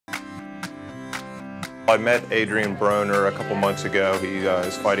I met Adrien Broner a couple months ago. He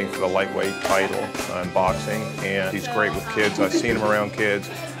is fighting for the lightweight title in boxing, and he's great with kids. I've seen him around kids,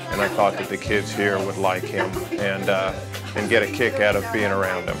 and I thought that the kids here would like him and get a kick out of being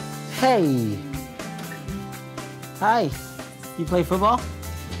around him. Hey. Hi. You play football?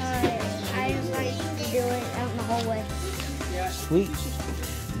 I like to do it out in the hallway. Sweet.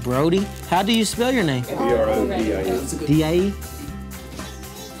 Brody? How do you spell your name? B-R-O-D-I-E. D-I-E?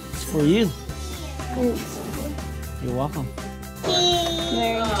 It's for you. You're welcome.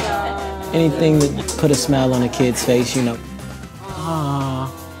 Anything that put a smile on a kid's face, you know. Aww.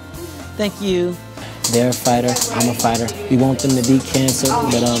 Thank you. They're a fighter, I'm a fighter. We want them to beat cancer,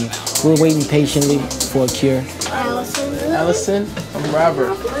 but we're waiting patiently for a cure. Allison. Allison, I'm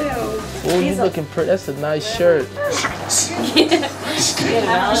Robert. Oh, you looking pretty. That's a nice shirt.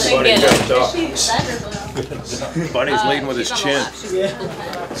 Bunny's leading with his chin.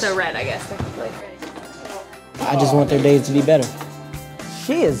 So red, I guess. I just want their days to be better.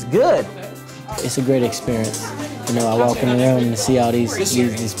 She is good. It's a great experience. You know, I walk in the room and see all these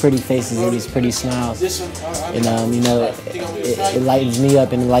pretty faces and these pretty smiles. And, you know, it lightens me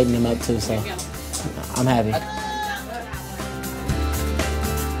up and it lightens them up too, so I'm happy.